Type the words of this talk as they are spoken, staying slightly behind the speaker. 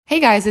Hey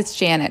guys, it's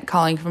Janet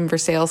calling from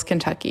Versailles,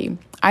 Kentucky.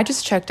 I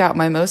just checked out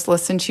my most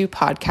listened to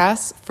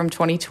podcasts from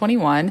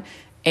 2021,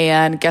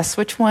 and guess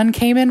which one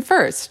came in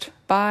first?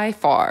 By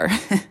far.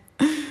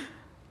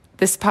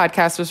 This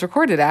podcast was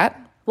recorded at...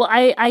 Well,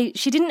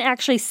 she didn't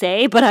actually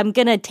say, but I'm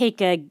going to take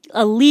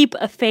a leap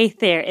of faith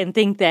there and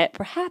think that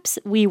perhaps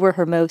we were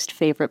her most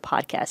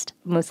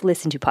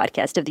listened to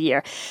podcast of the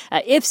year.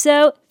 If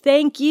so,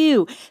 thank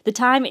you. The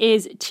time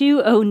is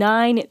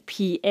 2:09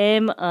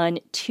 p.m. on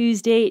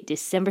Tuesday,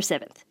 December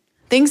 7th.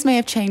 Things may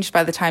have changed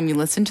by the time you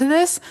listen to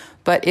this,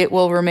 but it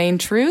will remain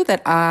true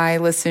that I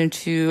listened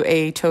to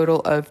a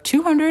total of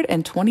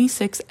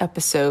 226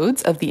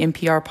 episodes of the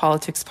NPR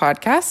Politics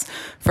Podcast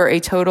for a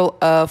total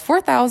of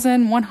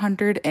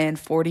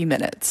 4,140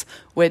 minutes,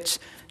 which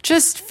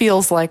just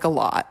feels like a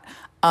lot.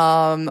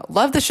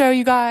 Love the show,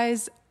 you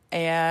guys.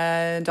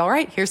 And all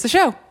right, here's the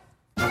show.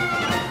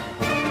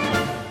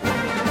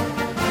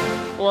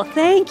 Well,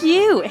 thank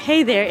you.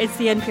 Hey there, it's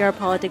the NPR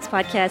Politics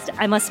Podcast.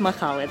 I'm Asma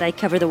Khalid. I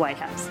cover the White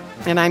House.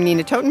 And I'm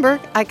Nina Totenberg.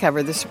 I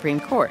cover the Supreme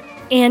Court.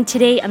 And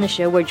today on the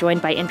show, we're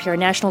joined by NPR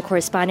national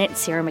correspondent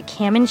Sarah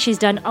McCammon. She's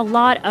done a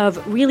lot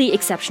of really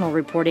exceptional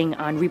reporting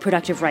on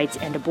reproductive rights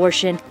and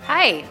abortion.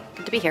 Hi,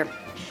 good to be here.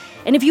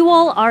 And if you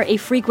all are a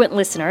frequent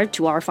listener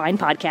to our fine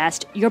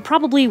podcast, you're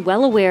probably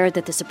well aware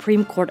that the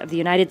Supreme Court of the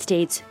United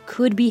States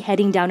could be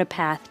heading down a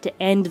path to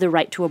end the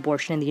right to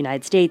abortion in the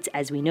United States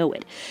as we know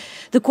it.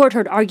 The court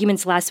heard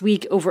arguments last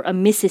week over a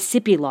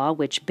Mississippi law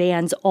which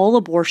bans all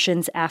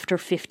abortions after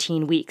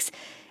 15 weeks.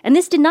 And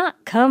this did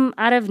not come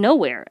out of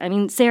nowhere. I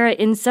mean, Sarah,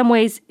 in some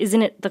ways,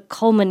 isn't it the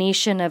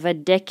culmination of a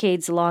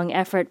decades-long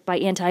effort by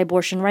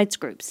anti-abortion rights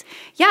groups?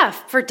 Yeah,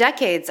 for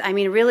decades. I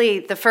mean, really,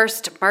 the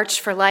first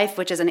March for Life,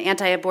 which is an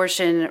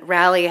anti-abortion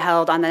rally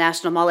held on the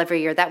National Mall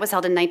every year, that was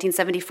held in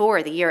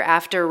 1974, the year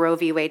after Roe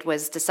v. Wade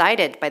was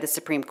decided by the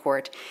Supreme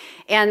Court.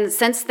 And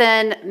since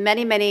then,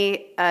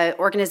 many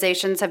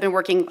organizations have been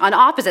working on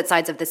opposite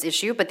sides of this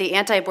issue, but the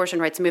anti-abortion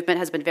rights movement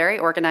has been very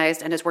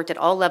organized and has worked at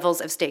all levels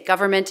of state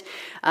government,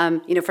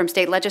 from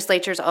state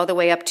legislatures all the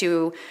way up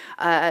to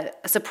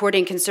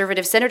supporting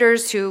conservative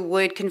senators who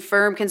would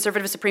confirm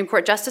conservative Supreme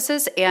Court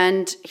justices,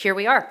 and here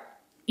we are.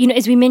 You know,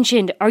 as we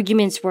mentioned,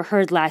 arguments were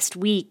heard last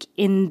week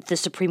in the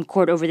Supreme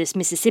Court over this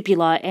Mississippi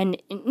law, and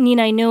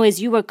Nina, I know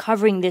as you were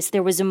covering this,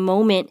 there was a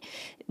moment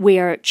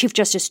where Chief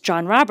Justice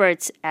John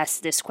Roberts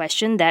asked this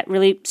question that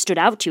really stood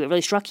out to you, it really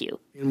struck you.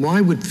 And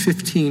why would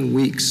 15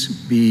 weeks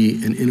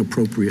be an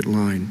inappropriate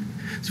line?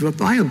 So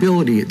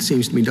viability, it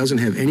seems to me, doesn't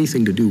have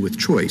anything to do with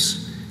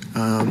choice.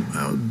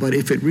 But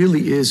if it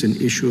really is an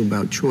issue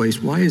about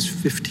choice, why is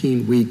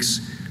 15 weeks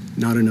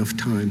not enough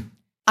time?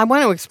 I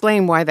want to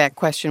explain why that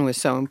question was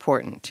so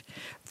important.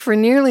 For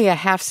nearly a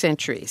half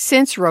century,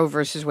 since Roe v.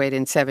 Wade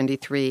in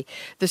 1973,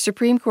 the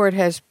Supreme Court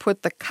has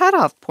put the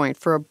cutoff point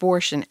for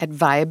abortion at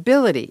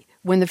viability,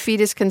 when the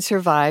fetus can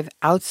survive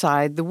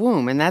outside the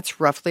womb, and that's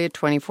roughly at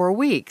 24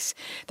 weeks.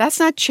 That's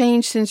not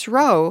changed since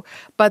Roe,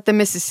 but the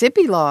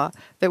Mississippi law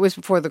that was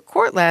before the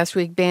court last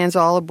week bans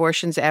all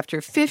abortions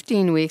after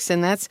 15 weeks,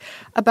 and that's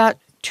about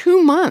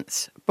 2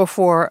 months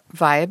before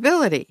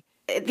viability.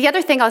 The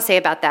other thing I'll say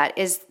about that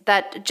is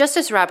that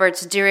Justice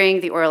Roberts,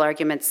 during the oral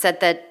argument,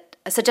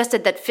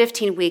 suggested that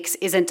 15 weeks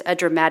isn't a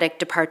dramatic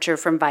departure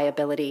from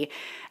viability.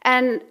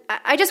 And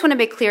I just want to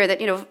make clear that,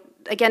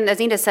 again, as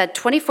Nina said,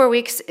 24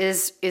 weeks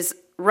is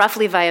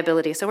roughly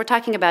viability. So we're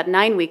talking about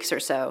 9 weeks or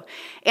so.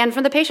 And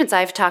from the patients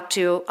I've talked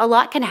to, a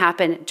lot can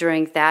happen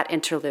during that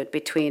interlude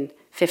between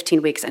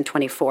 15 weeks and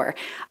 24.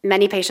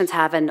 Many patients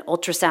have an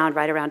ultrasound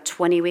right around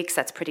 20 weeks.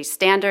 That's pretty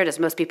standard, as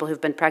most people who've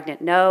been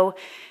pregnant know.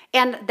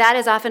 And that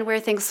is often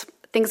where things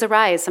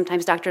arise.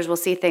 Sometimes doctors will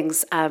see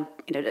things,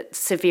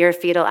 severe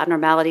fetal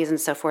abnormalities and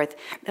so forth,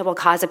 that will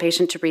cause a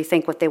patient to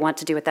rethink what they want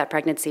to do with that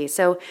pregnancy.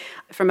 So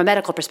from a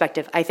medical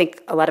perspective, I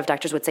think a lot of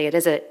doctors would say it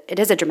is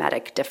a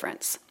dramatic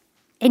difference.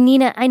 And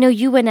Nina, I know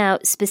you went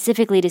out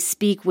specifically to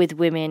speak with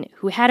women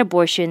who had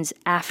abortions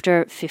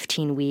after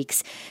 15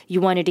 weeks.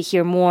 You wanted to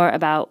hear more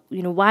about,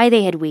 why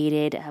they had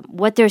waited,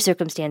 what their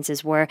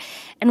circumstances were.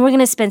 And we're going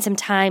to spend some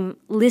time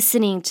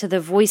listening to the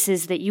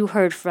voices that you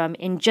heard from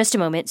in just a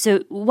moment.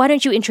 So why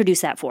don't you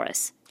introduce that for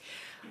us?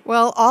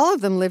 Well, all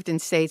of them lived in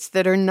states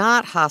that are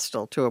not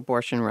hostile to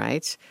abortion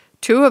rights.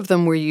 2 of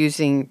them were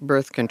using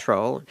birth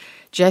control.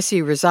 Jessie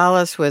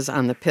Rosales was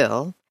on the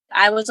pill.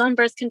 I was on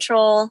birth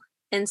control,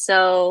 and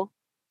so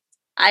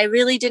I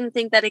really didn't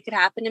think that it could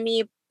happen to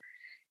me.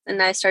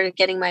 And I started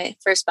getting my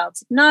first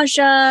bouts of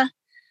nausea.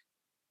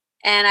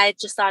 And I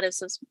just thought it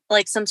was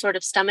some sort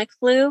of stomach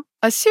flu.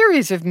 A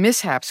series of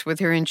mishaps with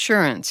her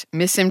insurance,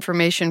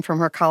 misinformation from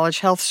her college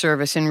health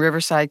service in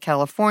Riverside,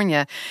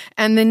 California,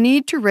 and the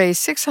need to raise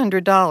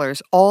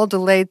 $600 all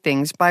delayed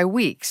things by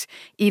weeks.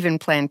 Even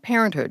Planned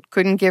Parenthood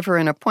couldn't give her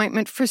an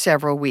appointment for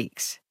several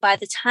weeks. By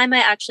the time I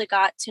actually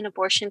got to an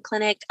abortion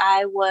clinic,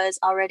 I was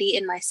already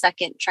in my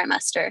second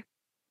trimester.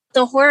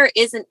 The horror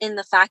isn't in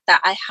the fact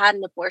that I had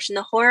an abortion.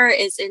 The horror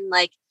is in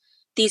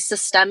these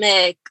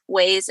systemic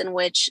ways in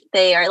which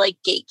they are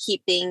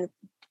gatekeeping.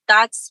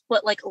 That's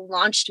what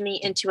launched me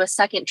into a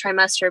second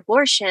trimester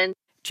abortion.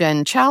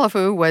 Jen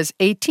Chalafu was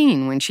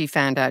 18 when she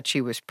found out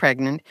she was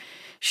pregnant.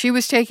 She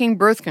was taking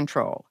birth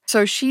control,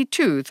 so she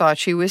too thought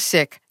she was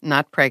sick,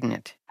 not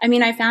pregnant. I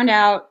mean, I found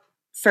out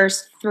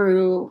first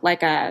through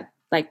like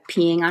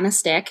peeing on a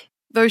stick.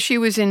 Though she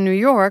was in New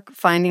York,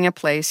 finding a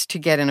place to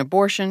get an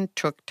abortion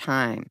took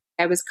time.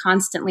 I was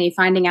constantly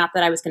finding out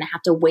that I was going to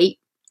have to wait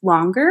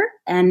longer,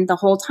 and the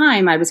whole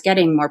time I was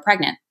getting more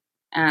pregnant.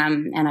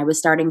 And I was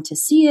starting to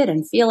see it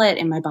and feel it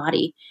in my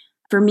body.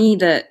 For me,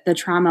 the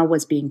trauma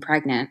was being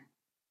pregnant.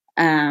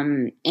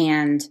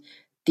 And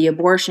the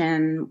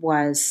abortion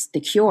was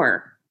the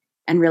cure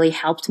and really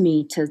helped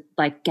me to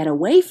get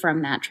away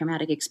from that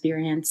traumatic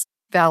experience.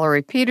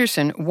 Valerie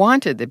Peterson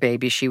wanted the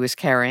baby she was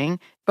carrying,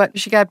 but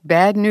she got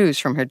bad news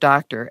from her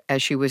doctor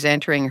as she was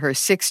entering her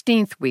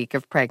 16th week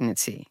of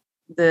pregnancy.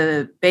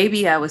 The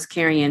baby I was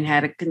carrying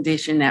had a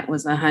condition that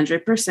was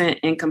 100%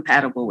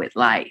 incompatible with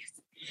life.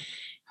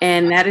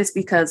 And that is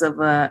because of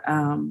a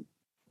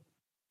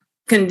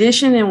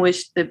condition in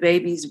which the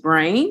baby's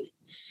brain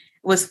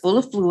was full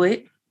of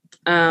fluid.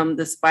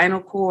 The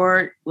spinal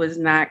cord was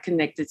not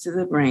connected to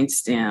the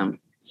brainstem.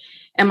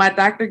 And my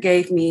doctor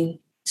gave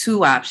me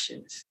two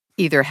options.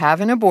 Either have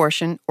an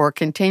abortion or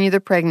continue the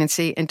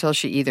pregnancy until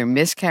she either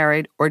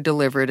miscarried or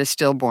delivered a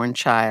stillborn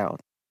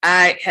child.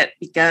 I had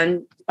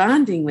begun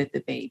bonding with the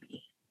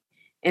baby.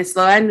 And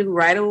so I knew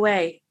right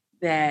away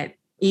that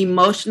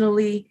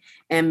emotionally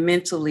and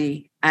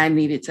mentally, I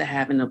needed to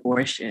have an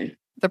abortion.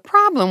 The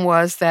problem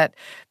was that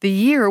the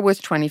year was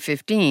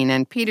 2015,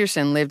 and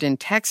Peterson lived in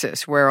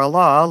Texas, where a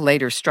law,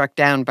 later struck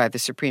down by the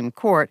Supreme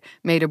Court,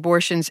 made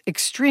abortions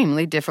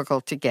extremely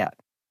difficult to get.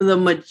 The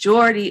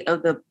majority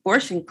of the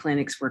abortion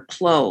clinics were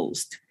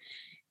closed.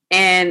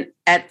 And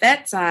at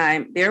that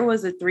time, there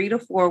was a 3 to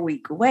 4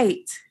 week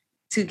wait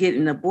to get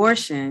an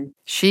abortion.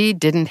 She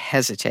didn't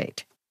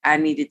hesitate. I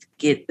needed to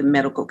get the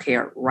medical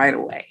care right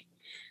away.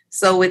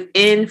 So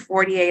within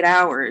 48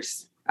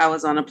 hours, I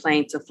was on a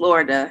plane to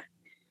Florida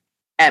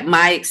at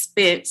my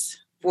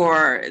expense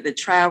for the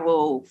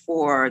travel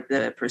for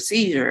the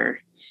procedure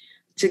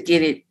to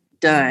get it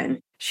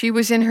done. She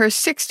was in her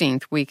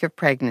 16th week of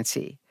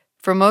pregnancy.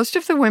 For most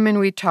of the women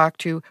we talked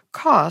to,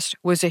 cost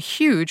was a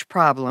huge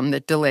problem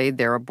that delayed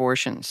their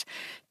abortions.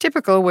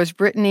 Typical was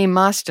Brittany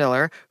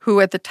Mostiller, who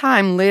at the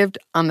time lived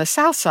on the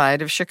south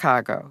side of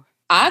Chicago.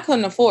 I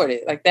couldn't afford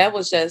it. That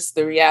was just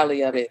the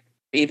reality of it,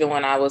 even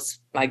when I was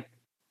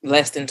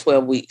less than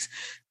 12 weeks.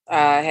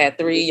 I had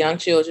 3 young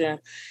children,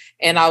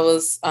 and I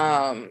was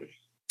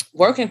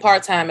working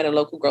part-time at a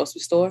local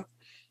grocery store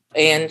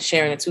and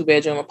sharing a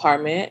 2-bedroom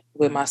apartment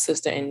with my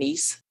sister and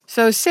niece.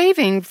 So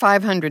saving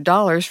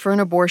 $500 for an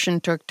abortion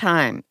took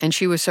time, and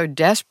she was so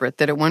desperate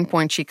that at one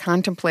point she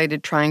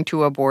contemplated trying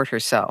to abort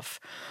herself.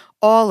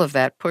 All of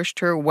that pushed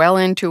her well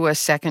into a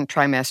second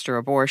trimester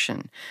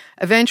abortion.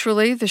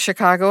 Eventually, the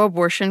Chicago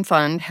Abortion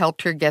Fund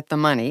helped her get the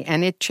money,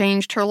 and it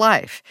changed her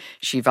life.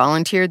 She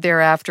volunteered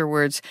there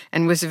afterwards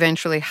and was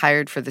eventually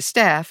hired for the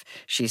staff.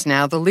 She's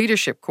now the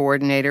leadership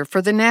coordinator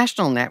for the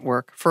National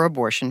Network for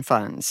Abortion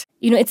Funds.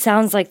 It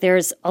sounds like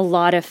there's a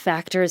lot of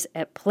factors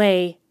at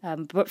play,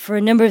 but for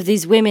a number of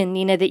these women,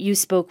 that you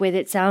spoke with,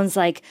 it sounds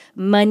like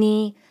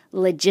money,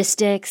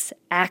 logistics,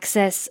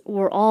 access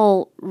were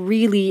all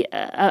really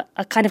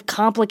a kind of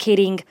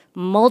complicating,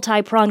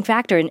 multi-pronged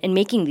factor in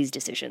making these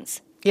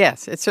decisions.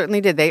 Yes, it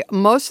certainly did.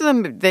 Most of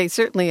them, they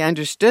certainly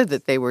understood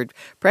that they were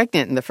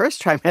pregnant in the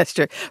first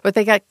trimester, but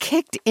they got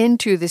kicked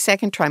into the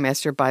second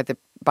trimester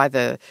by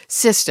the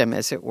system,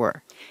 as it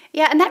were.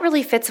 Yeah, and that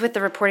really fits with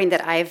the reporting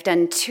that I've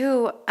done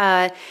too.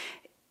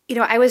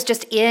 I was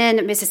just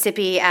in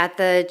Mississippi at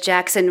the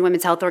Jackson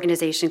Women's Health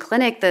Organization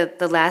clinic,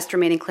 the last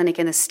remaining clinic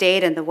in the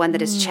state and the one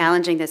that is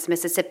challenging this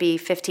Mississippi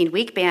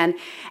 15-week ban.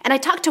 And I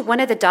talked to one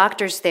of the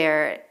doctors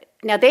there.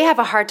 Now, they have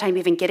a hard time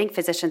even getting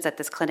physicians at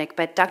this clinic,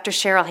 but Dr.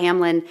 Cheryl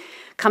Hamlin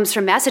comes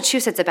from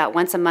Massachusetts about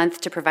once a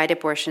month to provide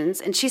abortions.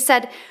 And she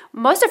said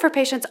most of her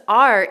patients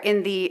are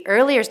in the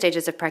earlier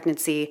stages of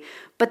pregnancy,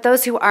 but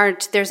those who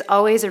aren't, there's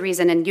always a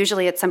reason, and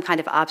usually it's some kind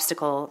of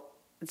obstacle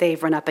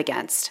they've run up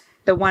against.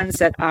 The ones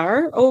that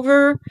are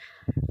over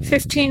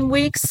 15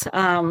 weeks,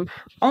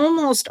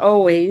 almost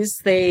always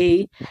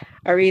they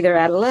are either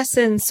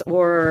adolescents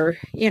or,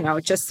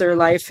 just their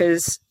life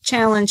is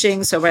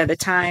challenging. So by the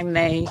time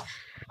they,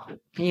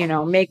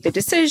 make the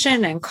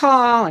decision and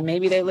call, and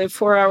maybe they live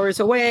 4 hours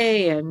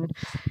away and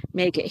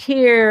make it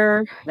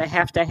here, they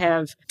have to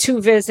have 2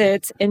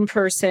 visits in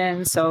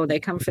person. So they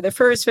come for the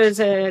first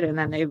visit and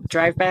then they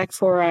drive back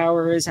 4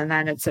 hours and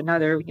then it's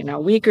another,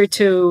 week or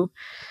 2.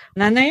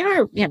 And then they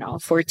are,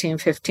 14,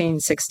 15,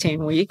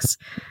 16 weeks,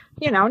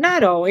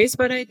 not always,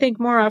 but I think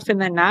more often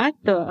than not,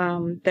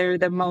 they're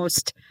the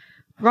most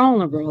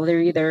vulnerable.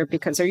 They're either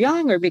because they're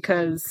young or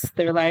because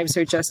their lives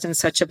are just in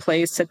such a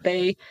place that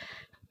they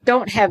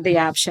don't have the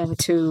option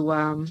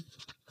to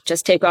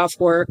just take off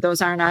work.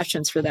 Those aren't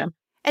options for them.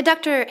 And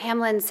Dr.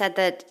 Hamlin said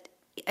that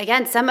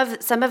again, some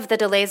of the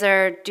delays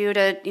are due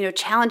to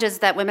challenges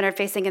that women are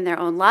facing in their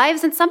own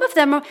lives, and some of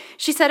them,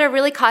 she said, are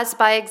really caused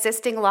by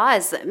existing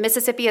laws.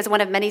 Mississippi is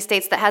one of many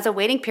states that has a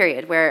waiting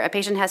period where a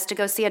patient has to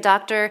go see a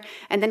doctor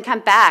and then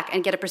come back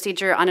and get a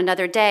procedure on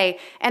another day,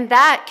 and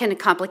that can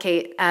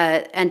complicate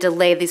and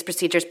delay these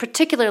procedures,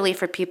 particularly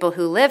for people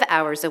who live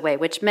hours away,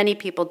 which many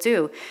people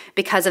do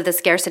because of the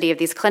scarcity of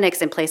these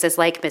clinics in places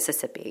like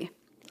Mississippi.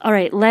 All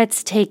right,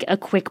 let's take a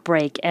quick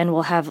break, and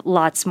we'll have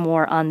lots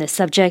more on this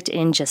subject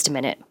in just a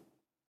minute.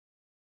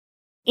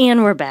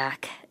 And we're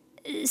back.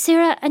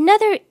 Sarah,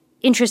 another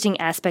interesting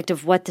aspect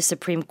of what the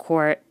Supreme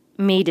Court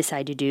may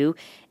decide to do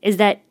is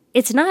that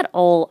it's not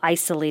all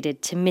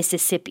isolated to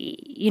Mississippi.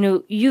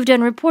 You've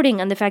done reporting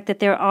on the fact that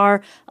there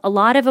are a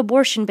lot of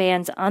abortion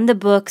bans on the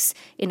books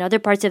in other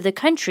parts of the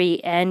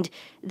country, and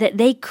that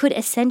they could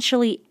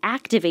essentially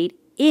activate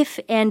if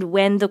and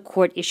when the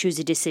court issues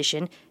a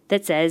decision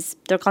that says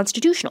they're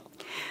constitutional.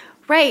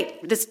 Right.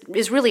 This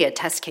is really a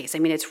test case. I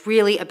mean, it's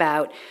really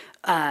about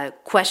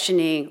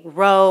questioning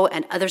Roe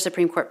and other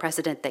Supreme Court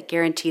precedent that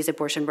guarantees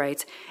abortion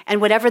rights. And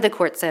whatever the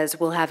court says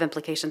will have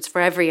implications for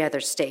every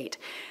other state.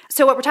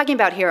 So what we're talking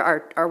about here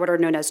are what are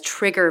known as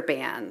trigger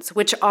bans,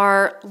 which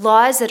are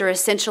laws that are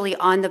essentially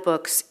on the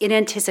books in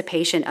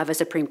anticipation of a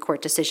Supreme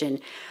Court decision.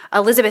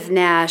 Elizabeth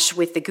Nash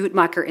with the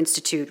Guttmacher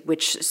Institute,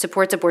 which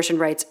supports abortion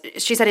rights,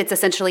 she said it's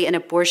essentially an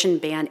abortion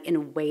ban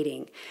in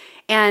waiting.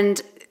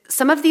 And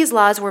some of these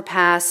laws were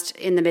passed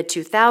in the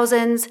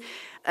mid-2000s.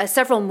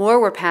 Several more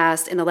were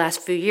passed in the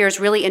last few years,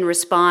 really in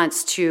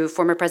response to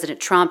former President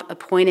Trump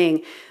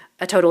appointing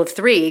a total of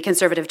 3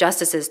 conservative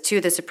justices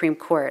to the Supreme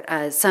Court.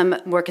 Some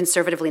more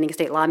conservative-leaning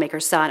state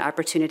lawmakers saw an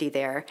opportunity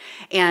there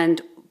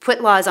and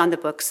put laws on the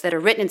books that are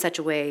written in such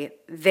a way,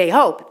 they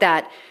hope,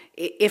 that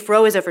if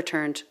Roe is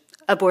overturned,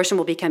 abortion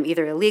will become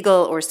either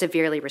illegal or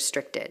severely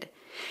restricted.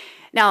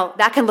 Now,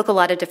 that can look a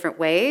lot of different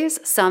ways.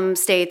 Some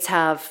states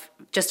have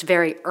just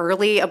very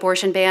early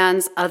abortion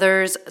bans.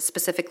 Others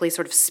specifically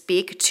sort of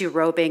speak to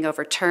Roe being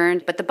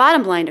overturned. But the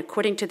bottom line,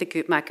 according to the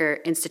Guttmacher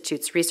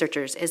Institute's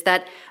researchers, is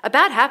that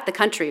about half the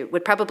country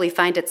would probably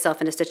find itself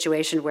in a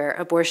situation where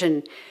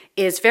abortion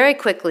is very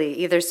quickly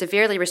either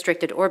severely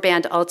restricted or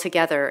banned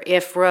altogether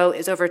if Roe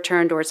is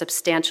overturned or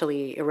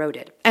substantially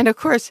eroded. And of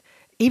course,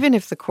 even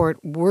if the court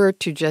were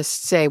to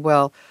just say,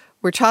 well,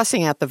 we're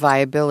tossing out the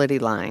viability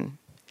line.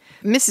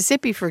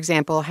 Mississippi, for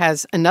example,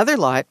 has another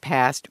law it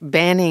passed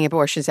banning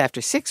abortions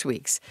after 6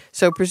 weeks.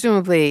 So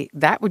presumably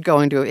that would go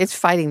into, it's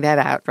fighting that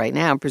out right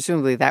now.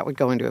 Presumably that would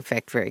go into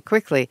effect very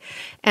quickly.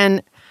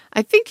 And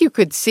I think you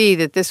could see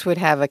that this would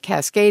have a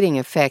cascading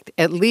effect,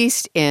 at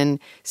least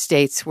in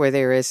states where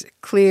there is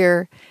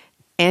clear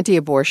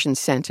anti-abortion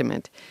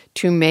sentiment,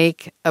 to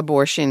make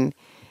abortion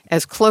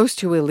as close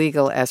to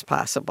illegal as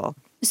possible.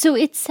 So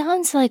it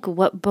sounds like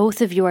what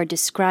both of you are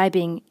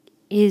describing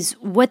is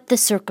what the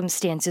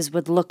circumstances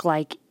would look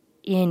like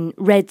in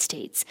red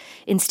states,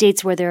 in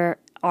states where there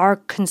are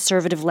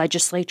conservative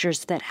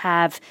legislatures that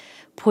have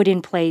put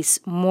in place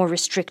more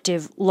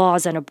restrictive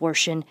laws on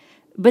abortion.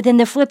 But then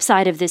the flip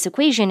side of this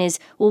equation is,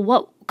 well,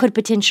 what could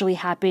potentially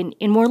happen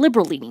in more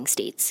liberal-leaning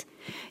states?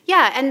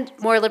 Yeah, and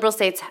more liberal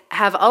states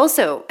have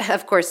also,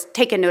 of course,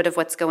 taken note of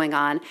what's going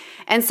on.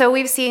 And so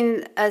we've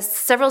seen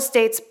several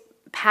states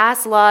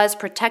pass laws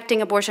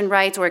protecting abortion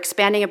rights or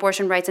expanding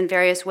abortion rights in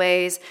various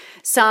ways.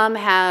 Some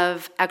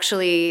have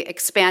actually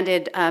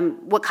expanded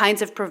what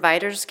kinds of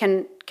providers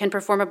can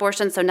perform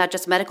abortion, so not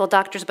just medical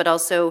doctors, but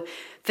also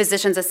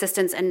physician's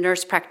assistants and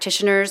nurse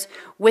practitioners,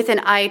 with an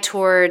eye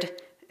toward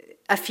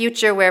a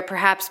future where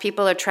perhaps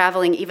people are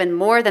traveling even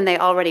more than they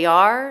already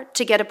are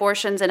to get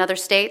abortions in other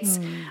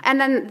states.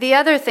 And then the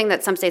other thing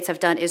that some states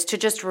have done is to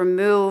just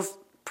remove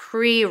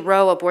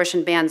pre-Roe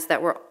abortion bans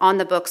that were on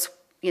the books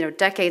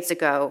decades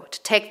ago,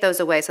 to take those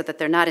away so that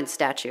they're not in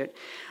statute.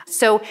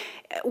 So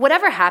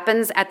whatever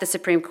happens at the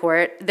Supreme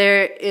Court,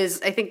 there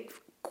is, I think,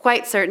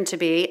 quite certain to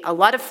be a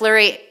lot of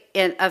flurry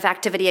of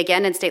activity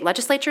again in state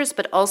legislatures,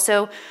 but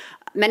also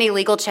many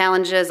legal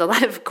challenges, a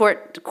lot of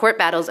court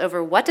battles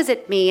over what does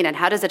it mean and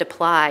how does it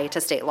apply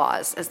to state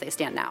laws as they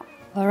stand now.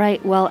 All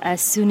right, well,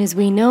 as soon as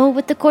we know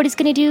what the court is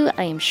going to do,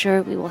 I am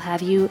sure we will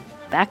have you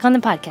back on the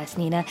podcast,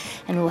 Nina,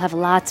 and we'll have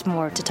lots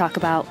more to talk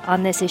about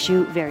on this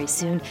issue very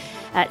soon.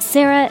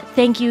 Sarah,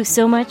 thank you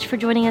so much for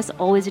joining us.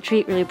 Always a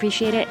treat. Really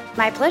appreciate it.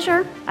 My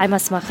pleasure. I'm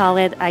Asma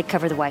Khalid. I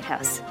cover the White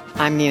House.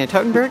 I'm Nina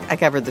Totenberg. I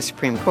cover the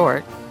Supreme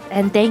Court.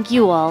 And thank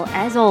you all,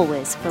 as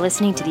always, for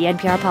listening to the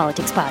NPR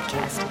Politics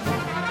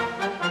Podcast.